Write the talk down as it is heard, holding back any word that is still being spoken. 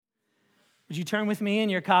Would you turn with me in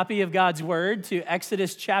your copy of God's Word to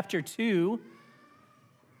Exodus chapter 2?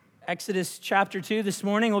 Exodus chapter 2. This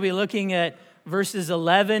morning we'll be looking at verses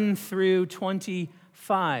 11 through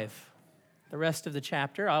 25. The rest of the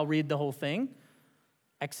chapter, I'll read the whole thing.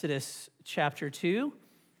 Exodus chapter 2,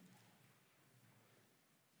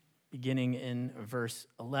 beginning in verse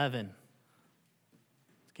 11.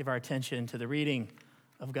 Let's give our attention to the reading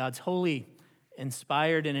of God's holy,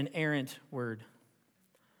 inspired, and inerrant Word.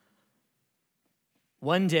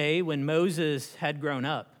 One day, when Moses had grown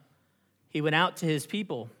up, he went out to his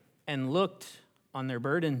people and looked on their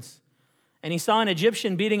burdens. And he saw an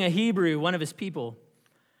Egyptian beating a Hebrew, one of his people.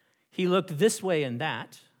 He looked this way and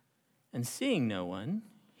that, and seeing no one,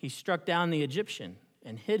 he struck down the Egyptian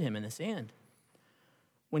and hid him in the sand.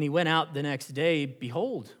 When he went out the next day,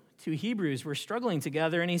 behold, two Hebrews were struggling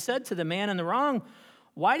together, and he said to the man in the wrong,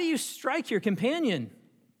 "Why do you strike your companion?"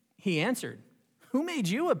 He answered, "Who made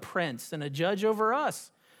you a prince and a judge over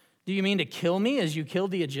us? Do you mean to kill me as you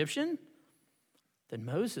killed the Egyptian?" Then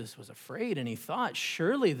Moses was afraid, and he thought,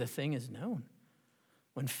 "Surely the thing is known."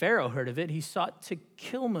 When Pharaoh heard of it, he sought to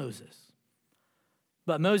kill Moses.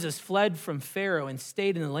 But Moses fled from Pharaoh and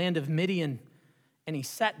stayed in the land of Midian, and he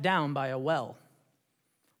sat down by a well.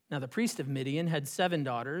 Now the priest of Midian had 7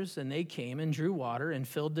 daughters, and they came and drew water and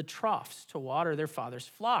filled the troughs to water their father's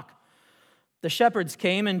flock. The shepherds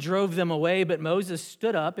came and drove them away, but Moses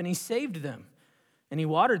stood up and he saved them, and he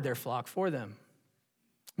watered their flock for them.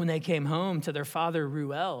 When they came home to their father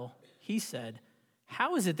Reuel, he said,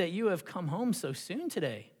 "How is it that you have come home so soon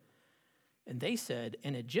today?" And they said,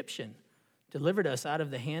 "An Egyptian delivered us out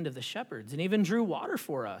of the hand of the shepherds, and even drew water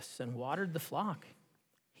for us and watered the flock."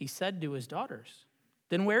 He said to his daughters,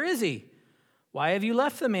 "Then where is he? Why have you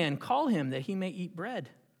left the man? Call him that he may eat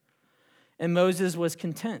bread." And Moses was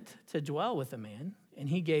content to dwell with the man, and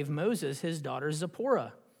he gave Moses his daughter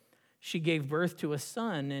Zipporah. She gave birth to a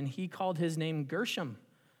son, and he called his name Gershom,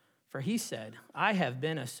 for he said, "I have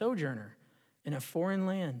been a sojourner in a foreign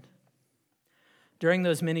land." During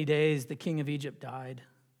those many days, the king of Egypt died,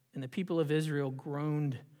 and the people of Israel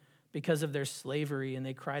groaned because of their slavery, and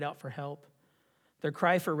they cried out for help. Their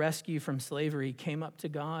cry for rescue from slavery came up to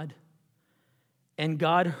God, and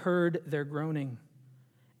God heard their groaning.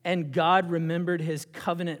 And God remembered his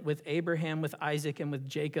covenant with Abraham, with Isaac, and with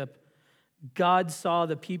Jacob. God saw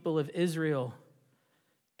the people of Israel,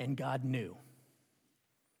 and God knew.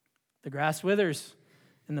 The grass withers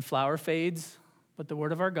and the flower fades, but the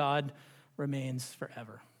word of our God remains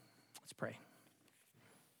forever. Let's pray.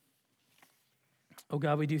 Oh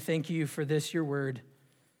God, we do thank you for this, your word.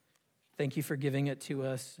 Thank you for giving it to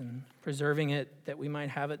us and preserving it that we might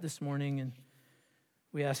have it this morning. And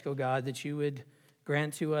we ask, oh God, that you would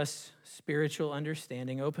grant to us spiritual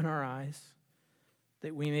understanding. Open our eyes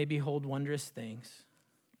that we may behold wondrous things.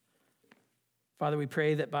 Father, we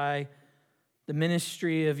pray that by the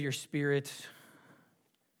ministry of your Spirit,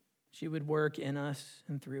 you would work in us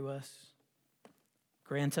and through us.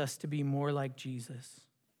 Grant us to be more like Jesus.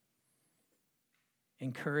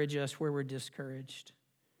 Encourage us where we're discouraged.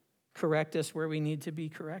 Correct us where we need to be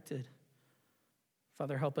corrected.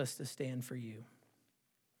 Father, help us to stand for you.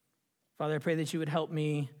 Father, I pray that you would help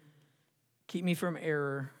me, keep me from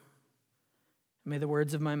error. May the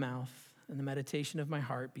words of my mouth and the meditation of my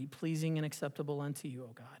heart be pleasing and acceptable unto you,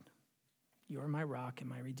 O God. You are my rock and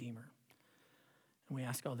my redeemer. And we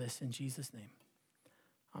ask all this in Jesus' name.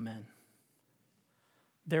 Amen.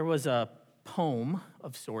 There was a poem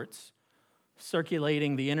of sorts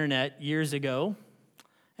circulating the internet years ago,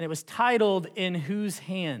 and it was titled, "In Whose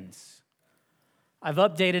Hands?" I've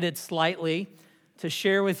updated it slightly to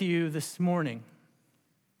share with you this morning.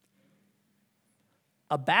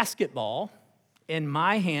 A basketball in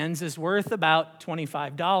my hands is worth about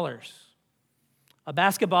 $25. A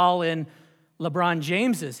basketball in LeBron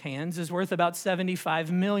James's hands is worth about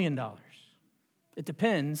 $75 million. It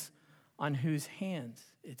depends on whose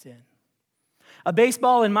hands it's in. A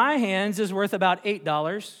baseball in my hands is worth about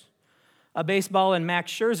 $8. A baseball in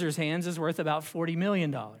Max Scherzer's hands is worth about $40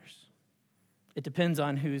 million. It depends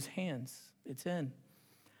on whose hands it's in.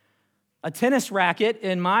 A tennis racket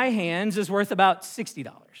in my hands is worth about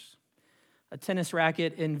 $60. A tennis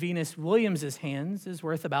racket in Venus Williams' hands is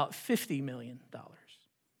worth about $50 million.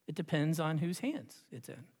 It depends on whose hands it's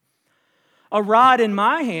in. A rod in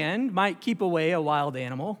my hand might keep away a wild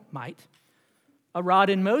animal, might. A rod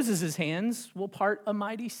in Moses' hands will part a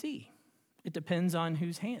mighty sea. It depends on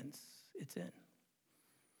whose hands it's in.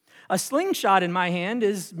 A slingshot in my hand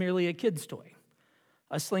is merely a kid's toy.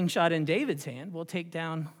 A slingshot in David's hand will take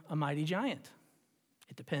down a mighty giant.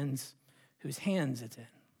 It depends whose hands it's in.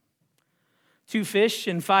 2 fish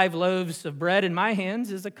and 5 loaves of bread in my hands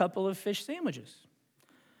is a couple of fish sandwiches.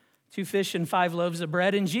 2 fish and 5 loaves of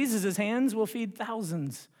bread in Jesus' hands will feed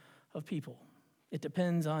thousands of people. It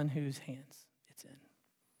depends on whose hands it's in.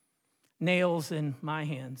 Nails in my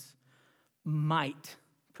hands might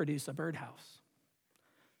produce a birdhouse.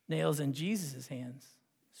 Nails in Jesus' hands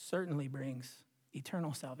certainly brings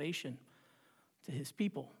eternal salvation to his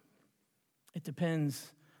people. It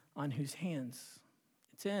depends on whose hands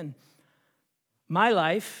it's in. My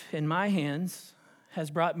life in my hands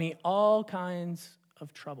has brought me all kinds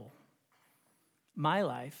of trouble. My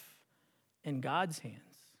life in God's hands,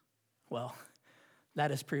 well,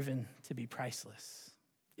 that has proven to be priceless.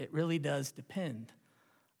 It really does depend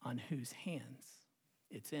on whose hands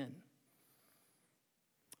it's in.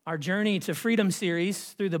 Our Journey to Freedom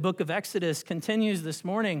series through the book of Exodus continues this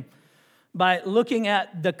morning by looking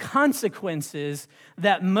at the consequences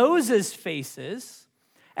that Moses faces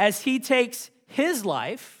as he takes his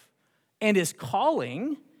life and his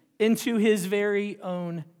calling into his very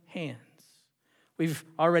own hands. We've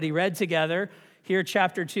already read together here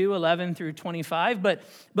chapter 2, 11 through 25, but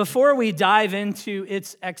before we dive into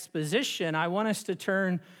its exposition, I want us to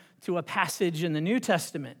turn to a passage in the New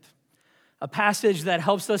Testament, a passage that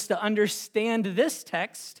helps us to understand this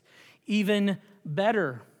text even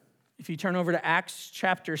better. If you turn over to Acts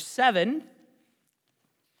chapter 7,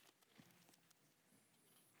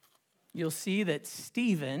 you'll see that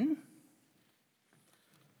Stephen,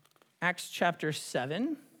 Acts chapter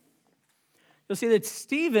 7, you'll see that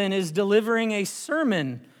Stephen is delivering a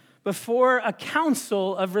sermon before a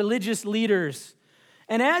council of religious leaders.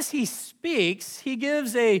 And as he speaks, he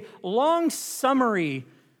gives a long summary,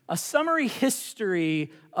 a summary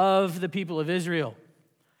history of the people of Israel.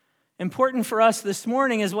 Important for us this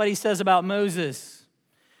morning is what he says about Moses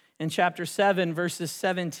in chapter 7, verses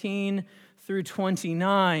 17 through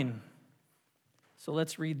 29. So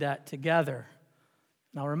let's read that together.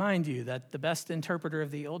 And I'll remind you that the best interpreter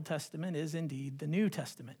of the Old Testament is indeed the New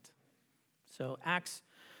Testament. So Acts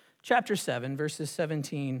chapter 7, verses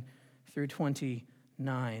 17 through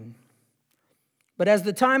 29. But as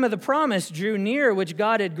the time of the promise drew near, which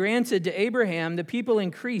God had granted to Abraham, the people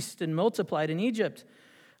increased and multiplied in Egypt,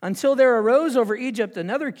 until there arose over Egypt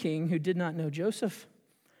another king who did not know Joseph.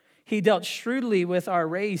 He dealt shrewdly with our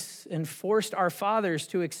race and forced our fathers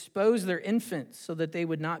to expose their infants so that they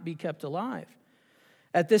would not be kept alive.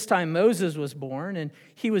 At this time, Moses was born, and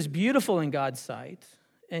he was beautiful in God's sight,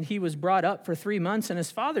 and he was brought up for 3 months in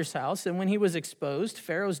his father's house, and when he was exposed,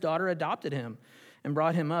 Pharaoh's daughter adopted him and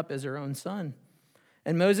brought him up as her own son.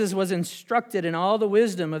 And Moses was instructed in all the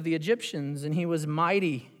wisdom of the Egyptians, and he was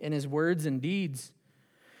mighty in his words and deeds.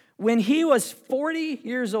 When he was 40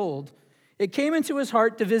 years old, it came into his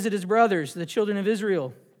heart to visit his brothers, the children of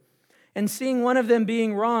Israel. And seeing one of them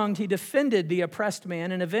being wronged, he defended the oppressed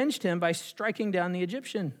man and avenged him by striking down the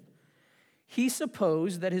Egyptian. He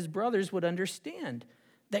supposed that his brothers would understand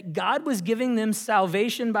that God was giving them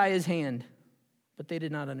salvation by his hand, but they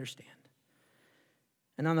did not understand.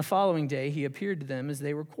 And on the following day, he appeared to them as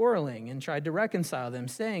they were quarreling and tried to reconcile them,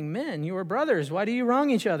 saying, "Men, you are brothers. Why do you wrong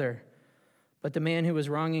each other?" But the man who was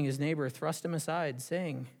wronging his neighbor thrust him aside,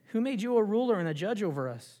 saying, "Who made you a ruler and a judge over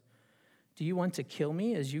us? Do you want to kill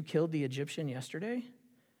me as you killed the Egyptian yesterday?"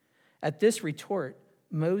 At this retort,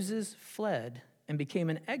 Moses fled and became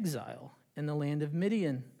an exile in the land of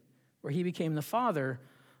Midian, where he became the father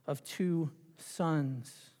of 2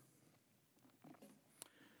 sons.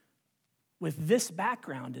 With this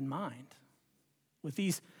background in mind, with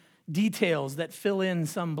these details that fill in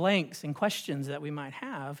some blanks and questions that we might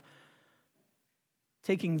have,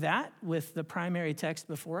 taking that with the primary text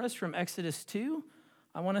before us from Exodus 2,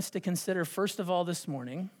 I want us to consider, first of all this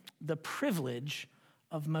morning, the privilege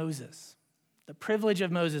of Moses. The privilege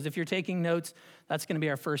of Moses. If you're taking notes, that's going to be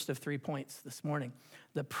our first of 3 points this morning.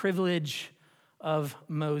 The privilege of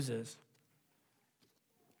Moses.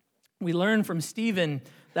 We learn from Stephen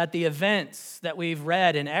that the events that we've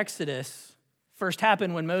read in Exodus first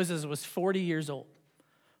happened when Moses was 40 years old.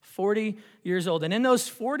 40 years old. And in those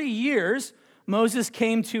 40 years, Moses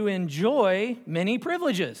came to enjoy many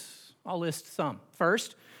privileges. I'll list some.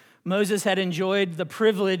 First, Moses had enjoyed the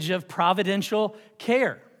privilege of providential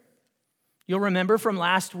care. You'll remember from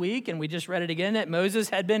last week, and we just read it again, that Moses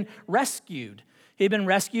had been rescued. He had been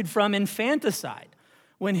rescued from infanticide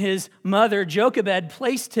when his mother, Jochebed,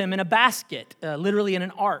 placed him in a basket, literally in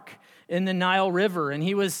an ark, in the Nile River, and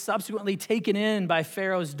he was subsequently taken in by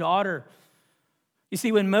Pharaoh's daughter. You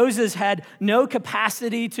see, when Moses had no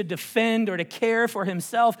capacity to defend or to care for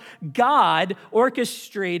himself, God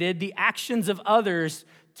orchestrated the actions of others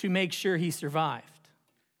to make sure he survived.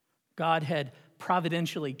 God had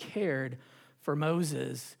providentially cared for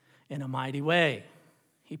Moses in a mighty way.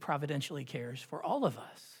 He providentially cares for all of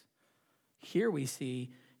us. Here we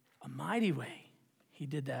see a mighty way. He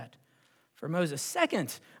did that for Moses.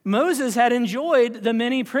 Second, Moses had enjoyed the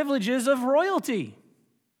many privileges of royalty.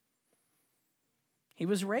 He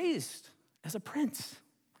was raised as a prince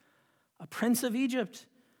of Egypt.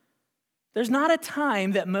 There's not a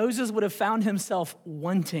time that Moses would have found himself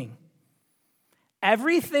wanting.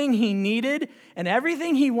 Everything he needed and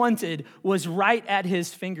everything he wanted was right at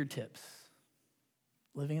his fingertips.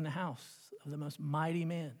 Living in the house of the most mighty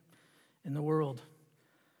man in the world.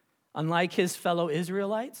 Unlike his fellow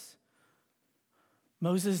Israelites,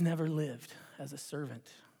 Moses never lived as a servant.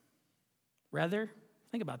 Rather,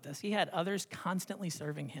 think about this, he had others constantly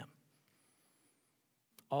serving him.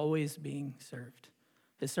 Always being served.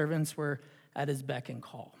 His servants were at his beck and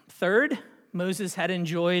call. Third, Moses had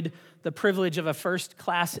enjoyed the privilege of a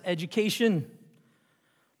first-class education.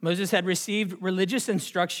 Moses had received religious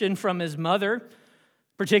instruction from his mother,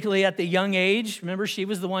 particularly at the young age. Remember, she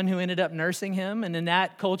was the one who ended up nursing him, and in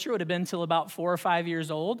that culture, it would have been until about 4 or 5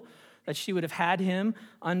 years old that she would have had him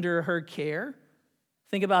under her care.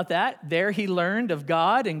 Think about that. There he learned of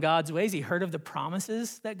God and God's ways. He heard of the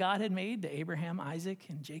promises that God had made to Abraham, Isaac,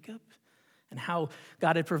 and Jacob, and how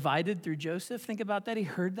God had provided through Joseph. Think about that. He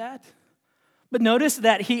heard that. But notice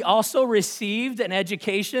that he also received an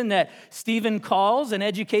education that Stephen calls an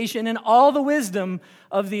education in all the wisdom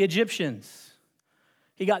of the Egyptians.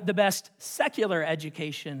 He got the best secular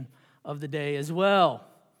education of the day as well.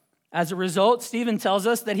 As a result, Stephen tells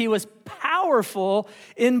us that he was powerful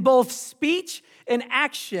in both speech and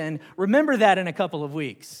action. Remember that in a couple of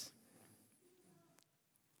weeks.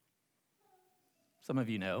 Some of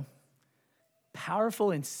you know.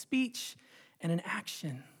 Powerful in speech and in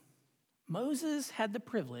action. Moses had the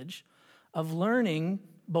privilege of learning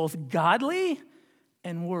both godly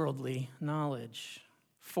and worldly knowledge.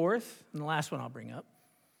 Fourth, and the last one I'll bring up,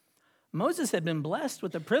 Moses had been blessed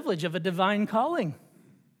with the privilege of a divine calling.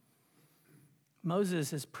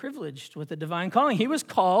 Moses is privileged with a divine calling. He was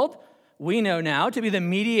called, we know now, to be the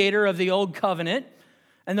mediator of the old covenant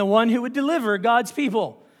and the one who would deliver God's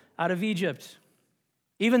people out of Egypt.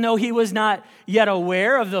 Even though he was not yet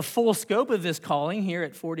aware of the full scope of this calling here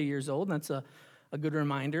at 40 years old, and that's a good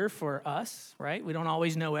reminder for us, right? We don't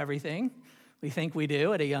always know everything. We think we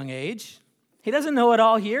do at a young age. He doesn't know it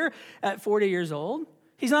all here at 40 years old.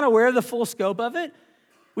 He's not aware of the full scope of it.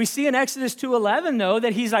 We see in Exodus 2:11, though,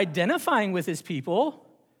 that he's identifying with his people.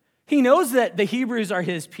 He knows that the Hebrews are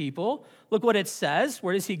his people. Look what it says.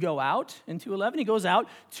 Where does he go out in 2:11? He goes out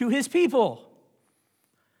to his people.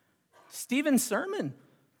 Stephen's sermon,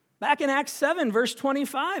 back in Acts 7, verse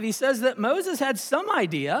 25, he says that Moses had some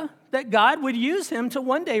idea that God would use him to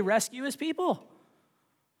one day rescue his people.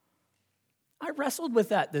 I wrestled with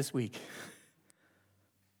that this week.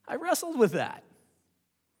 I wrestled with that.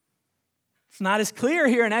 It's not as clear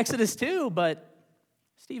here in Exodus 2, but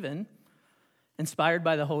Stephen, inspired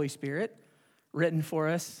by the Holy Spirit, written for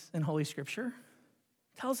us in Holy Scripture,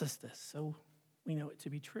 tells us this, so we know it to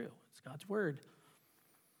be true. It's God's word.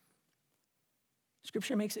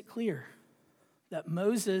 Scripture makes it clear that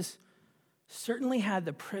Moses certainly had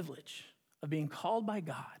the privilege of being called by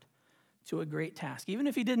God to a great task, even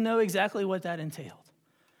if he didn't know exactly what that entailed.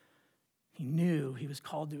 He knew he was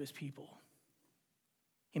called to his people.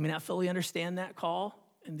 He may not fully understand that call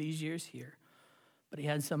in these years here, but he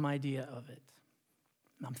had some idea of it.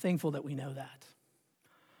 And I'm thankful that we know that.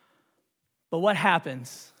 But what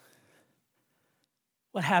happens?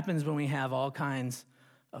 What happens when we have all kinds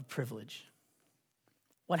of privilege?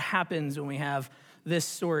 What happens when we have this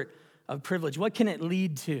sort of privilege? What can it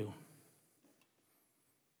lead to?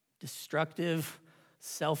 Destructive,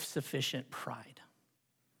 self-sufficient pride.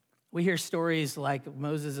 We hear stories like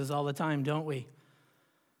Moses's all the time, don't we?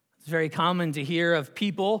 It's very common to hear of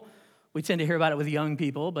people, we tend to hear about it with young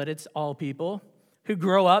people, but it's all people, who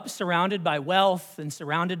grow up surrounded by wealth and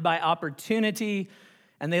surrounded by opportunity,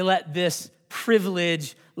 and they let this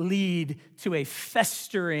privilege lead to a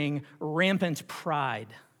festering, rampant pride.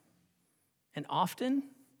 And often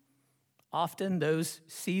those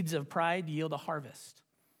seeds of pride yield a harvest.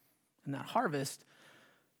 And that harvest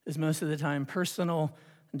is most of the time personal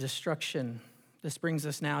destruction. This brings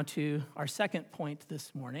us now to our second point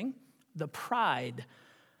this morning, the pride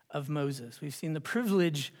of Moses. We've seen the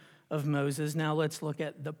privilege of Moses. Now let's look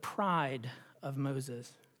at the pride of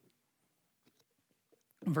Moses.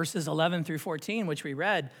 Verses 11 through 14, which we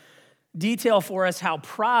read, detail for us how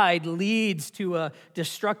pride leads to a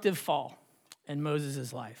destructive fall in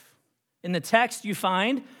Moses' life. In the text, you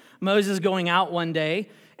find Moses going out one day,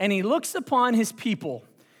 and he looks upon his people.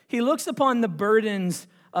 He looks upon the burdens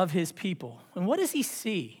of his people. And what does he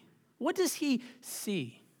see? What does he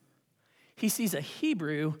see? He sees a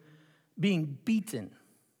Hebrew being beaten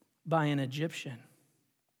by an Egyptian.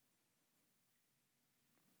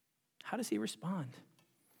 How does he respond?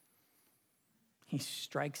 He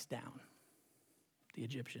strikes down the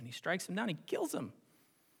Egyptian. He strikes him down. He kills him.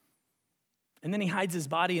 And then he hides his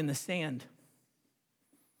body in the sand.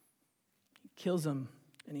 He kills him,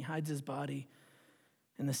 and he hides his body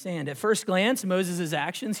in the sand. At first glance, Moses'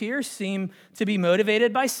 actions here seem to be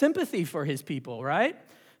motivated by sympathy for his people, right?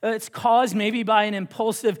 It's caused maybe by an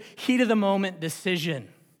impulsive, heat-of-the-moment decision.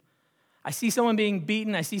 I see someone being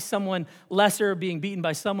beaten. I see someone lesser being beaten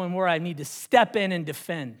by someone more. I need to step in and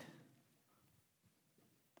defend.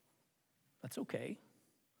 That's okay.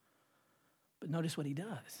 But notice what he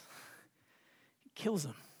does. He kills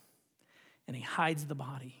him, and he hides the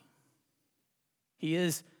body. He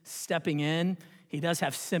is stepping in. He does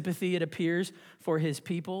have sympathy, it appears, for his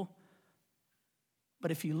people.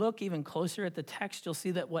 But if you look even closer at the text, you'll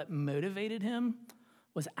see that what motivated him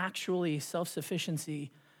was actually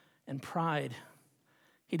self-sufficiency and pride.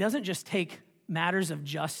 He doesn't just take matters of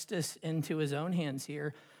justice into his own hands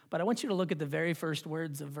here, but I want you to look at the very first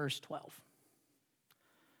words of verse 12.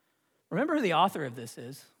 Remember who the author of this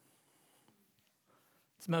is.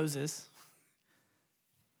 It's Moses.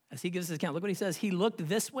 As he gives his account, look what he says. He looked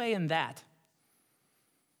this way and that.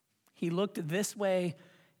 He looked this way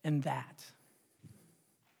and that.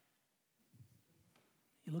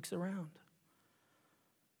 He looks around.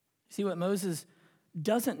 See what Moses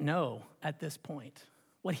doesn't know at this point.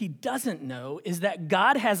 What he doesn't know is that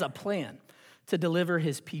God has a plan to deliver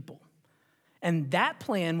his people. And that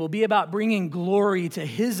plan will be about bringing glory to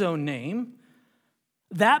his own name.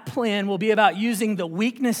 That plan will be about using the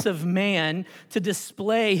weakness of man to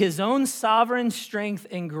display his own sovereign strength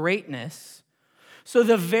and greatness. So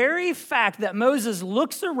the very fact that Moses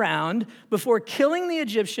looks around before killing the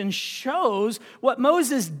Egyptian shows what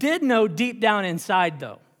Moses did know deep down inside,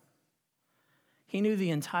 though. He knew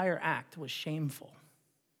the entire act was shameful.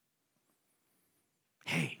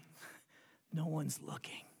 Hey, no one's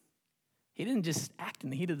looking. He didn't just act in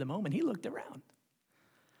the heat of the moment. He looked around.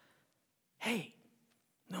 Hey,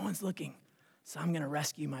 no one's looking, so I'm going to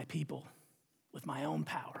rescue my people with my own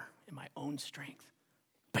power and my own strength.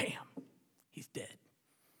 Bam, he's dead.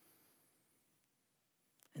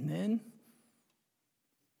 And then,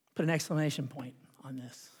 put an exclamation point on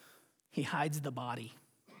this. He hides the body.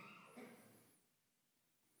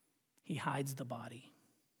 He hides the body.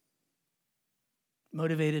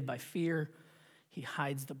 Motivated by fear, he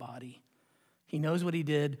hides the body. He knows what he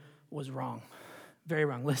did was wrong, very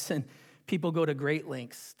wrong. Listen, people go to great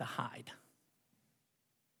lengths to hide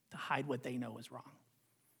what they know is wrong.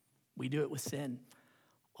 We do it with sin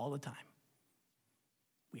all the time.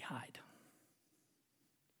 We hide.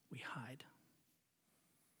 We hide.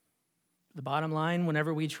 The bottom line,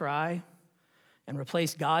 whenever we try and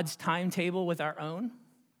replace God's timetable with our own,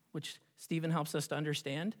 which Stephen helps us to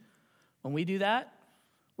understand, when we do that,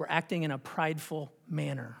 we're acting in a prideful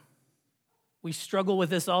manner. We struggle with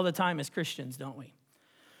this all the time as Christians, don't we?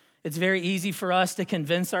 It's very easy for us to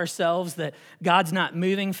convince ourselves that God's not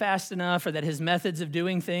moving fast enough or that his methods of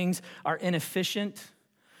doing things are inefficient.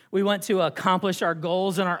 We want to accomplish our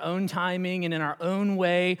goals in our own timing and in our own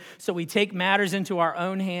way, so we take matters into our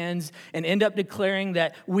own hands and end up declaring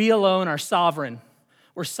that we alone are sovereign.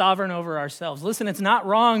 We're sovereign over ourselves. Listen, it's not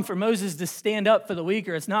wrong for Moses to stand up for the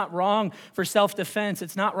weaker. It's not wrong for self-defense.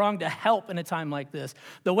 It's not wrong to help in a time like this.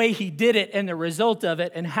 The way he did it and the result of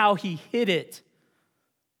it and how he hid it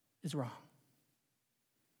is wrong.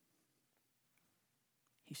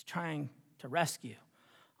 He's trying to rescue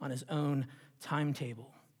on his own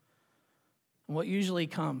timetable. And what usually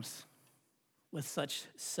comes with such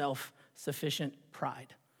self-sufficient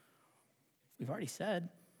pride? We've already said.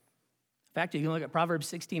 In fact, you can look at Proverbs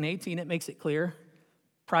 16:18, it makes it clear.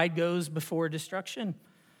 Pride goes before destruction,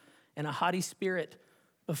 and a haughty spirit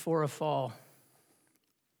before a fall.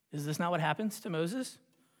 Is this not what happens to Moses?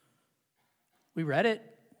 We read it.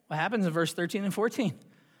 What happens in verse 13 and 14?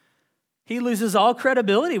 He loses all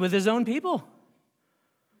credibility with his own people.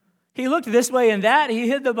 He looked this way and that. He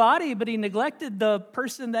hid the body, but he neglected the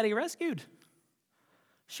person that he rescued.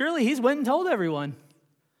 Surely he's went and told everyone.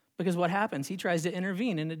 Because what happens? He tries to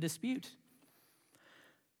intervene in a dispute.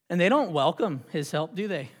 And they don't welcome his help, do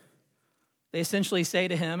they? They essentially say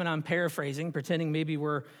to him, and I'm paraphrasing, pretending maybe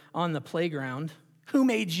we're on the playground, "Who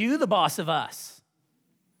made you the boss of us?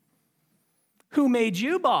 Who made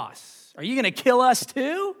you boss? Are you going to kill us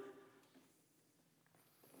too?"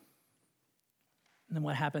 And then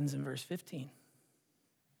what happens in verse 15?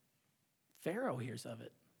 Pharaoh hears of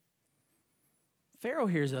it. Pharaoh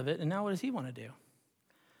hears of it, and now what does he want to do?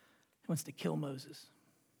 He wants to kill Moses.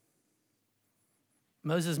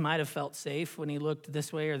 Moses might have felt safe when he looked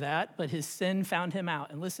this way or that, but his sin found him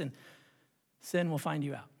out. And listen, sin will find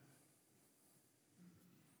you out.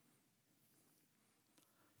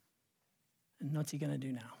 And what's he going to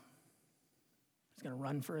do now? He's going to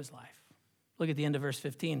run for his life. Look at the end of verse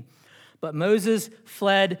 15. But Moses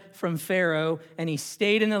fled from Pharaoh, and he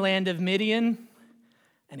stayed in the land of Midian,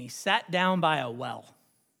 and he sat down by a well.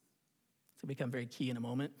 This will become very key in a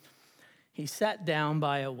moment. He sat down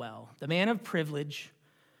by a well. The man of privilege,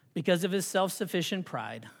 because of his self-sufficient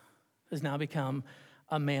pride, has now become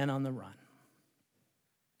a man on the run.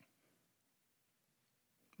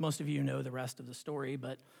 Most of you know the rest of the story,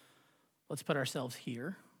 but let's put ourselves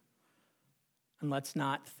here, and let's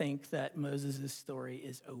not think that Moses' story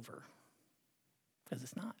is over, because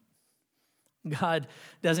it's not. God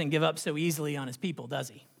doesn't give up so easily on his people, does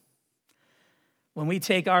he? When we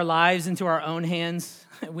take our lives into our own hands,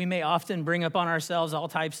 we may often bring upon ourselves all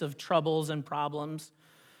types of troubles and problems.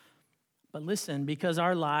 But listen, because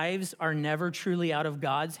our lives are never truly out of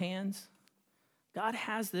God's hands, God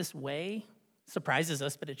has this way, surprises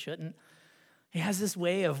us, but it shouldn't. He has this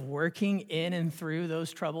way of working in and through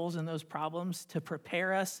those troubles and those problems to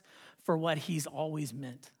prepare us for what he's always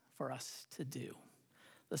meant for us to do.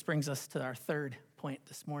 This brings us to our third point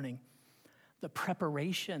this morning, the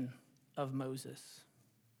preparation of Moses.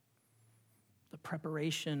 The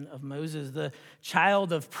preparation of Moses. The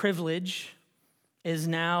child of privilege is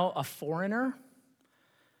now a foreigner.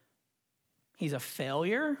 He's a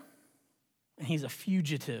failure, and he's a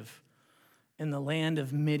fugitive in the land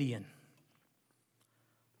of Midian.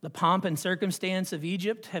 The pomp and circumstance of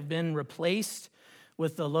Egypt have been replaced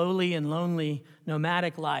with the lowly and lonely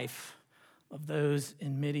nomadic life of those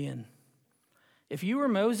in Midian. If you were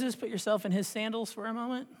Moses, put yourself in his sandals for a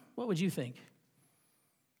moment, what would you think?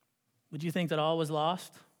 Would you think that all was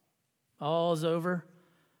lost? All is over?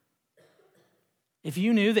 If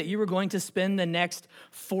you knew that you were going to spend the next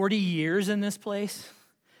 40 years in this place,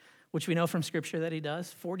 which we know from Scripture that he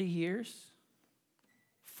does, 40 years?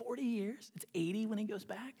 40 years? It's 80 when he goes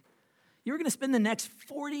back. You were going to spend the next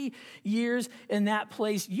 40 years in that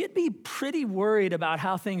place. You'd be pretty worried about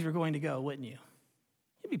how things were going to go, wouldn't you?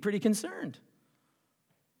 You'd be pretty concerned.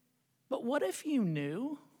 But what if you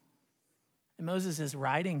knew, and Moses is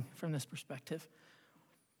writing from this perspective,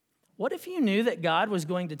 what if you knew that God was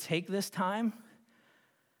going to take this time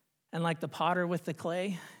and like the potter with the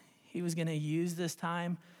clay, he was going to use this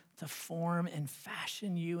time to form and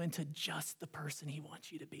fashion you into just the person he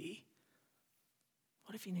wants you to be?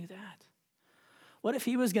 What if you knew that? What if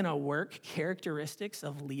he was going to work characteristics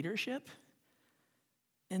of leadership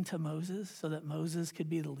into Moses so that Moses could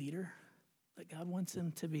be the leader that God wants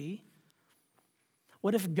him to be?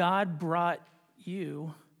 What if God brought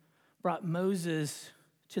Moses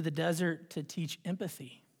to the desert to teach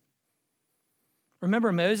empathy?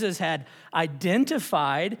 Remember, Moses had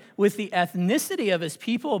identified with the ethnicity of his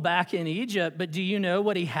people back in Egypt, but do you know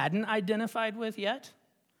what he hadn't identified with yet?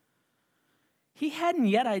 He hadn't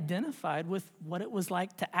yet identified with what it was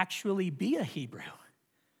like to actually be a Hebrew.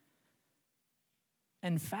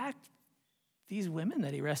 In fact, these women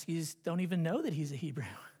that he rescues don't even know that he's a Hebrew.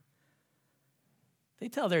 They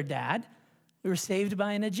tell their dad, we were saved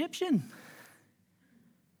by an Egyptian.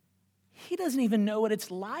 He doesn't even know what it's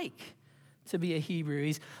like to be a Hebrew.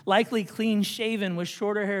 He's likely clean-shaven with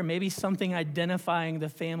shorter hair, maybe something identifying the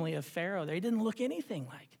family of Pharaoh. He didn't look anything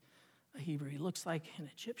like a Hebrew. He looks like an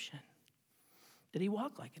Egyptian. Did he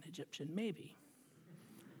walk like an Egyptian? Maybe.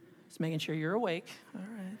 Just making sure you're awake. All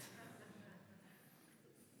right.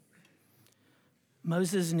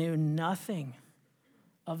 Moses knew nothing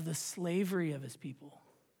of the slavery of his people.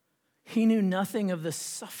 He knew nothing of the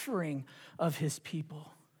suffering of his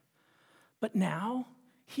people. But now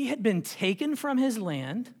he had been taken from his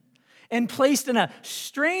land and placed in a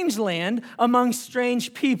strange land among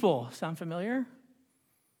strange people. Sound familiar?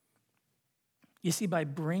 You see, by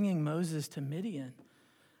bringing Moses to Midian,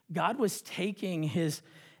 God was taking his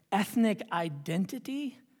ethnic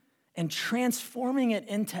identity and transforming it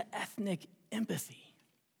into ethnic empathy.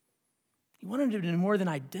 He wanted him to do more than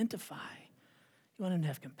identify. He wanted him to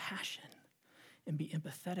have compassion and be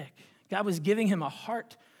empathetic. God was giving him a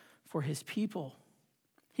heart for his people.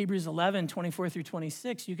 Hebrews 11, 24 through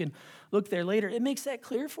 26, you can look there later. It makes that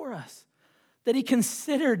clear for us. That he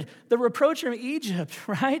considered the reproach from Egypt,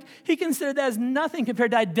 right? He considered that as nothing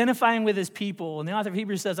compared to identifying with his people. And the author of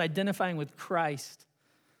Hebrews says identifying with Christ.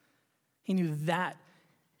 He knew that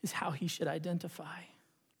is how he should identify.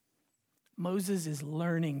 Moses is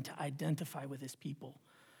learning to identify with his people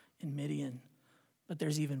in Midian. But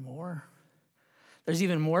there's even more. There's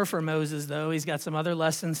even more for Moses, though. He's got some other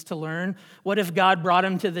lessons to learn. What if God brought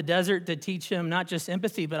him to the desert to teach him not just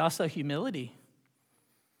empathy, but also humility?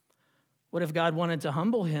 What if God wanted to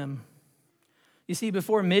humble him? You see,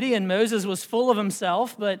 before Midian, Moses was full of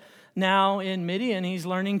himself, but now in Midian, he's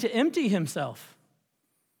learning to empty himself.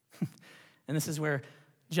 And this is where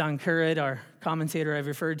John Currid, our commentator I've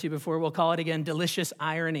referred to before, will call it again delicious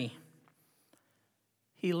irony.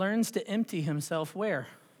 He learns to empty himself where?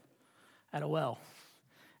 At a well,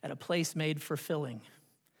 at a place made for filling.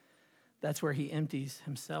 That's where he empties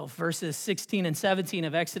himself. Verses 16 and 17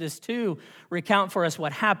 of Exodus 2 recount for us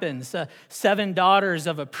what happens. 7 daughters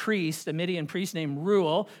of a priest, a Midian priest named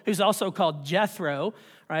Reuel, who's also called Jethro,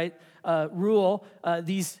 right? Reuel,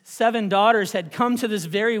 these 7 daughters had come to this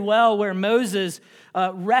very well where Moses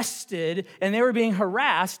rested, and they were being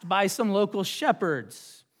harassed by some local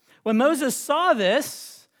shepherds. When Moses saw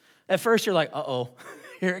this, at first you're like, uh-oh,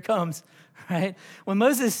 here it comes. Right? When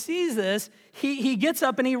Moses sees this, he gets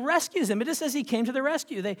up and he rescues them. It just says he came to the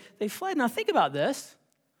rescue. They fled. Now think about this.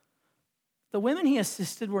 The women he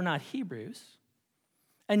assisted were not Hebrews,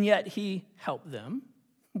 and yet he helped them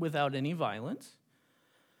without any violence.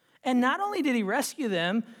 And not only did he rescue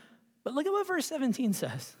them, but look at what verse 17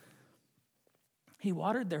 says. He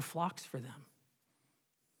watered their flocks for them.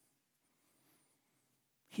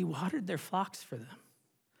 He watered their flocks for them.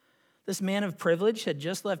 This man of privilege had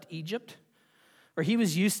just left Egypt, where he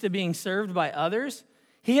was used to being served by others.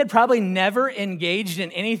 He had probably never engaged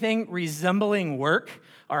in anything resembling work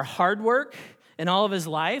or hard work in all of his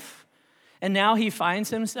life. And now he finds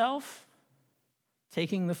himself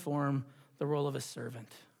taking the role of a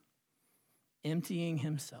servant, emptying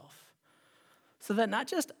himself, so that not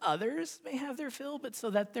just others may have their fill, but so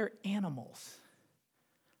that their animals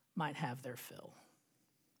might have their fill.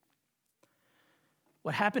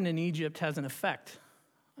 What happened in Egypt has an effect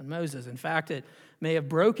on Moses. In fact, it may have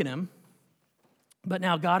broken him, but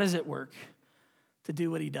now God is at work to do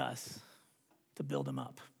what he does, to build him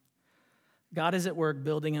up. God is at work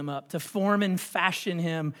building him up, to form and fashion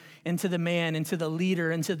him into the man, into the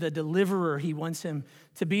leader, into the deliverer he wants him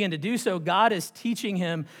to be. And to do so, God is teaching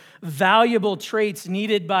him valuable traits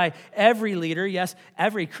needed by every leader, yes,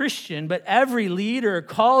 every Christian, but every leader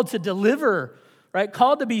called to deliver, right?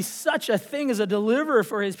 Called to be such a thing as a deliverer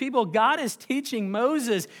for his people. God is teaching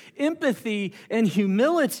Moses empathy and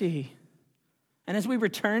humility. And as we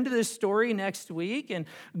return to this story next week and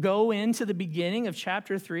go into the beginning of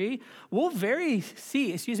chapter 3, we'll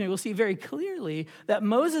see very clearly that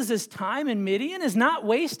Moses' time in Midian is not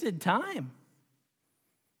wasted time.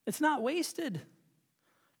 It's not wasted.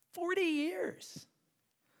 40 years.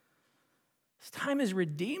 This time is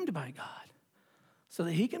redeemed by God, so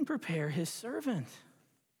that he can prepare his servant.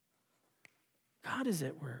 God is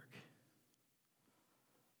at work.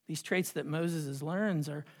 These traits that Moses learns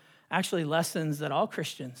are actually lessons that all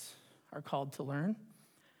Christians are called to learn.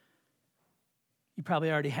 You probably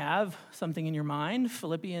already have something in your mind.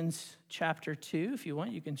 Philippians chapter 2, if you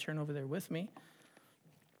want, you can turn over there with me.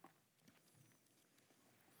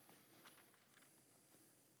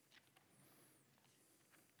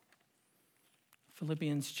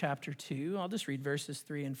 Philippians chapter 2, I'll just read verses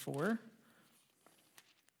 3 and 4.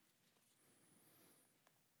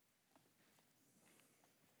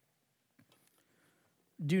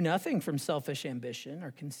 Do nothing from selfish ambition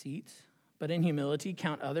or conceit, but in humility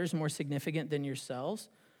count others more significant than yourselves.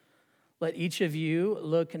 Let each of you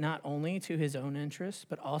look not only to his own interests,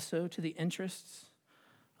 but also to the interests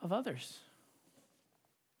of others.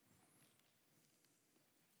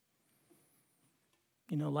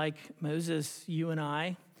 You know, like Moses, you and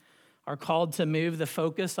I are called to move the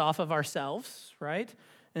focus off of ourselves, right?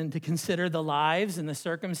 And to consider the lives and the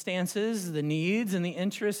circumstances, the needs and the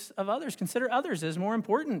interests of others. Consider others as more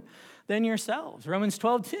important than yourselves. Romans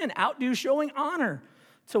 12:10, outdo showing honor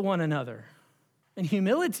to one another. In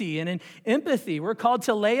humility and in empathy, we're called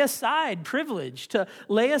to lay aside privilege, to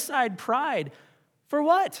lay aside pride. For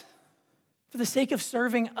what? For the sake of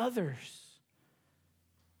serving others.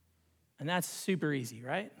 And that's super easy,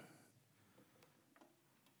 right?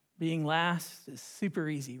 Being last is super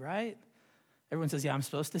easy, right? Everyone says, yeah, I'm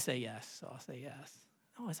supposed to say yes, so I'll say yes.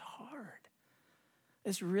 No, it's hard.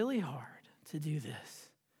 It's really hard to do this.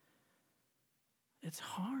 It's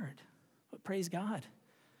hard, but praise God.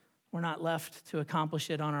 We're not left to accomplish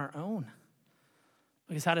it on our own.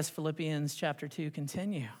 Because how does Philippians chapter 2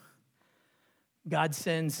 continue? God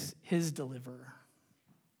sends his deliverer,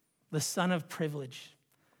 the Son of privilege,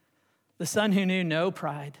 the Son who knew no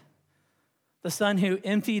pride, the Son who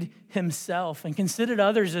emptied himself and considered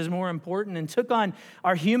others as more important and took on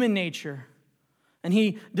our human nature And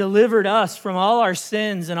he delivered us from all our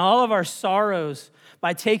sins and all of our sorrows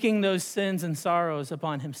by taking those sins and sorrows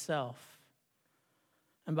upon himself.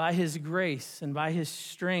 And by his grace and by his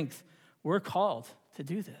strength, we're called to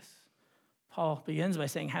do this. Paul begins by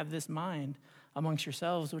saying, have this mind amongst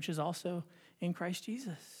yourselves, which is also in Christ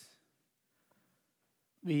Jesus.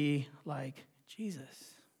 Be like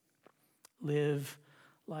Jesus. Live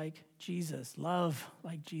like Jesus. Love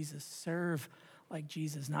like Jesus. Serve like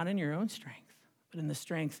Jesus. Not in your own strength, but in the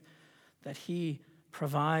strength that he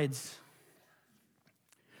provides.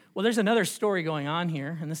 Well, there's another story going on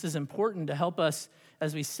here, and this is important to help us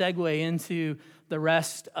as we segue into the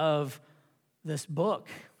rest of this book.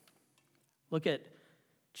 Look at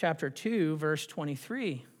chapter 2, verse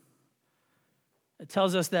 23. It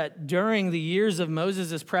tells us that during the years of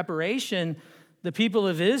Moses' preparation, the people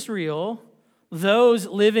of Israel, those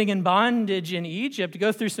living in bondage in Egypt,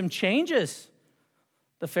 go through some changes.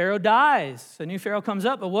 The Pharaoh dies. A new Pharaoh comes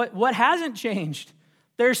up. But what hasn't changed?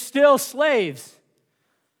 They're still slaves.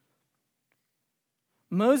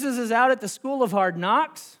 Moses is out at the school of hard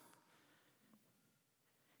knocks.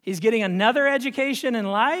 He's getting another education in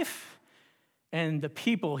life. And the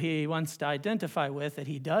people he wants to identify with, that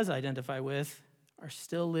he does identify with, are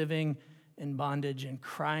still living in bondage and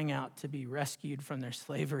crying out to be rescued from their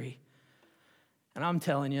slavery. And I'm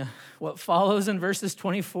telling you, what follows in verses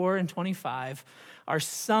 24 and 25 are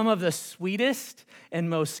some of the sweetest and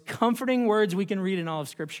most comforting words we can read in all of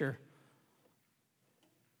Scripture.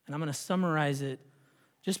 And I'm going to summarize it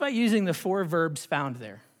just by using the 4 verbs found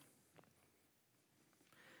there.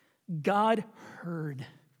 God heard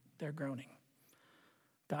their groaning.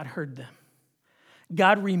 God heard them.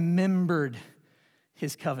 God remembered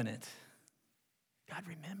his covenant. God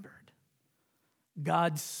remembered.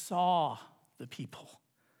 God saw the people.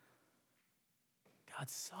 God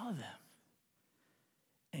saw them.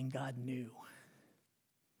 And God knew.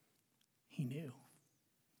 He knew.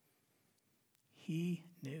 He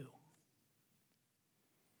knew.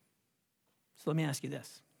 So let me ask you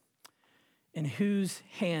this. In whose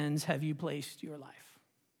hands have you placed your life?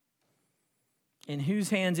 In whose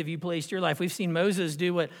hands have you placed your life? We've seen Moses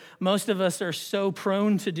do what most of us are so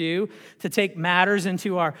prone to do, to take matters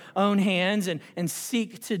into our own hands and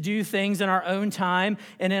seek to do things in our own time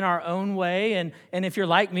and in our own way. And if you're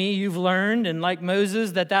like me, you've learned, and like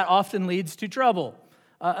Moses, that often leads to trouble,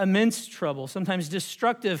 immense trouble, sometimes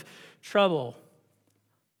destructive trouble.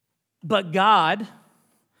 But God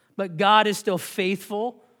is still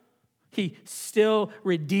faithful. He still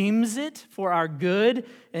redeems it for our good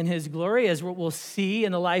and his glory, as we'll see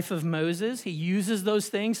in the life of Moses. He uses those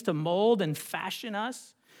things to mold and fashion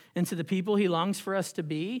us into the people he longs for us to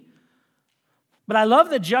be. But I love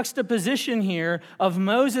the juxtaposition here of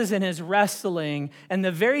Moses and his wrestling and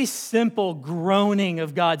the very simple groaning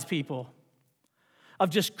of God's people, of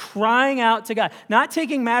just crying out to God, not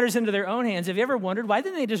taking matters into their own hands. Have you ever wondered, why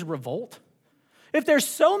didn't they just revolt? If there's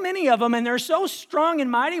so many of them and they're so strong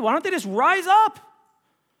and mighty, why don't they just rise up?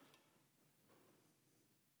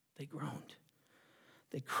 They groaned.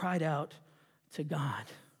 They cried out to God.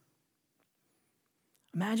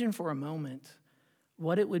 Imagine for a moment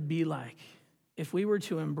what it would be like if we were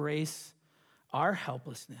to embrace our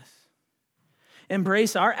helplessness,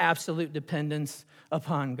 embrace our absolute dependence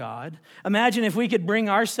upon God. Imagine if we could bring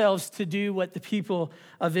ourselves to do what the people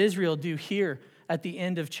of Israel do here at the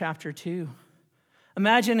end of chapter 2.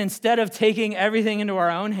 Imagine instead of taking everything into our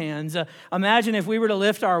own hands, imagine if we were to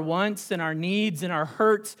lift our wants and our needs and our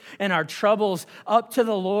hurts and our troubles up to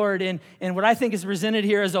the Lord, and what I think is presented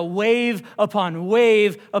here as a wave upon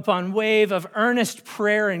wave upon wave of earnest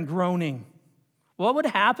prayer and groaning. What would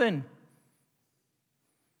happen?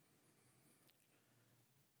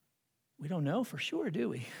 We don't know for sure, do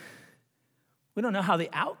we? We don't know how the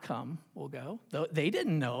outcome will go. Though they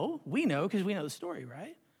didn't know. We know because we know the story,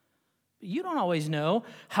 right? You don't always know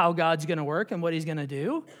how God's going to work and what he's going to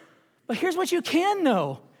do. But here's what you can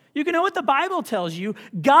know. You can know what the Bible tells you.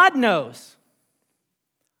 God knows.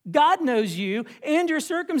 God knows you and your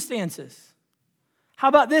circumstances. How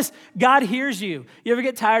about this? God hears you. You ever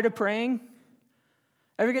get tired of praying?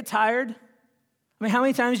 Ever get tired? I mean, how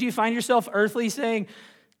many times do you find yourself earthly saying,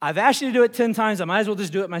 I've asked you to do it 10 times, I might as well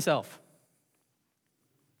just do it myself?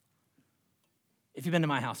 If you've been to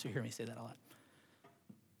my house, you hear me say that a lot.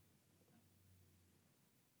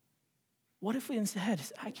 What if we instead,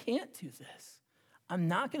 I can't do this. I'm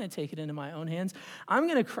not going to take it into my own hands. I'm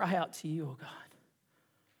going to cry out to you, oh God.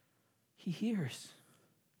 He hears.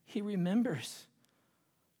 He remembers.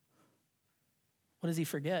 What does he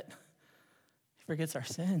forget? He forgets our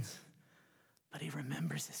sins, but he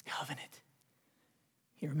remembers his covenant.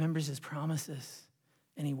 He remembers his promises,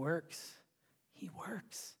 and he works. He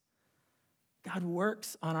works. God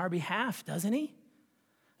works on our behalf, doesn't he?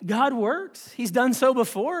 God works. He's done so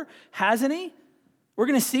before, hasn't he? We're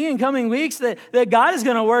going to see in coming weeks that God is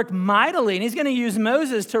going to work mightily, and he's going to use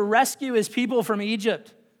Moses to rescue his people from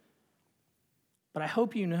Egypt. But I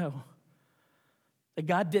hope you know that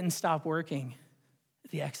God didn't stop working at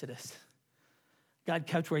the Exodus. God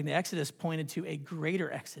kept working. The Exodus pointed to a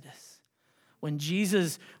greater Exodus when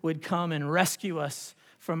Jesus would come and rescue us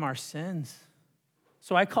from our sins.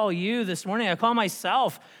 So I call you this morning, I call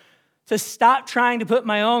myself to stop trying to put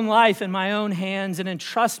my own life in my own hands and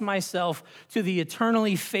entrust myself to the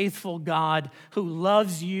eternally faithful God who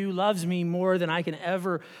loves you, loves me more than I can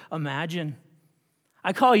ever imagine.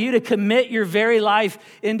 I call you to commit your very life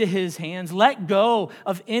into his hands. Let go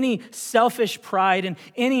of any selfish pride and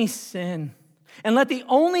any sin. And let the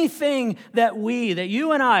only thing that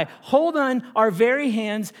you and I, hold on our very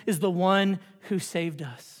hands is the one who saved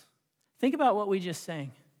us. Think about what we just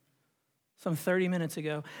sang some 30 minutes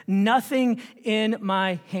ago. Nothing in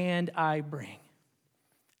my hand I bring.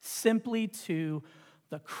 Simply to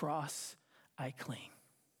the cross I cling.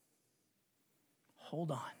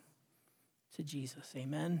 Hold on to Jesus.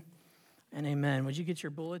 Amen and amen. Would you get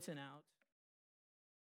your bulletin out?